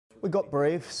We got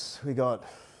briefs, we got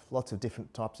lots of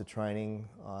different types of training.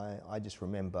 I just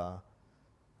remember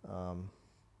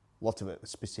lots of it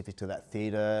was specific to that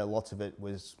theatre, lots of it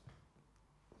was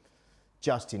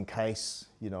just in case,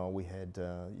 you know, we had,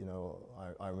 you know,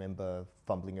 I remember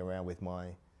fumbling around with my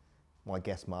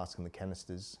gas mask and the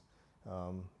canisters,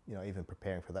 you know, even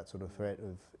preparing for that sort of threat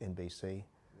of NBC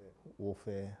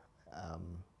warfare.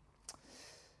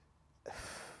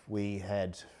 We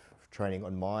had training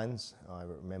on mines. I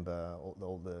remember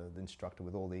all the instructor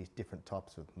with all these different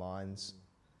types of mines,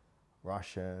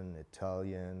 Russian,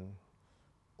 Italian,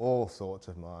 all sorts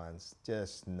of mines,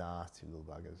 just nasty little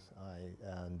buggers.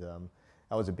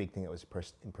 That was a big thing that was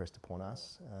impressed upon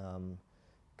us,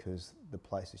 because the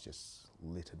place is just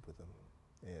littered with them.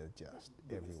 Yeah, just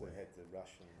everywhere.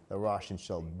 The Russians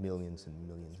sold millions and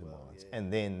millions of mines,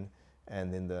 and then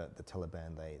the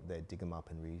Taliban, they dig them up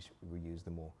and reuse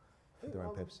them all for their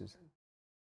own purposes.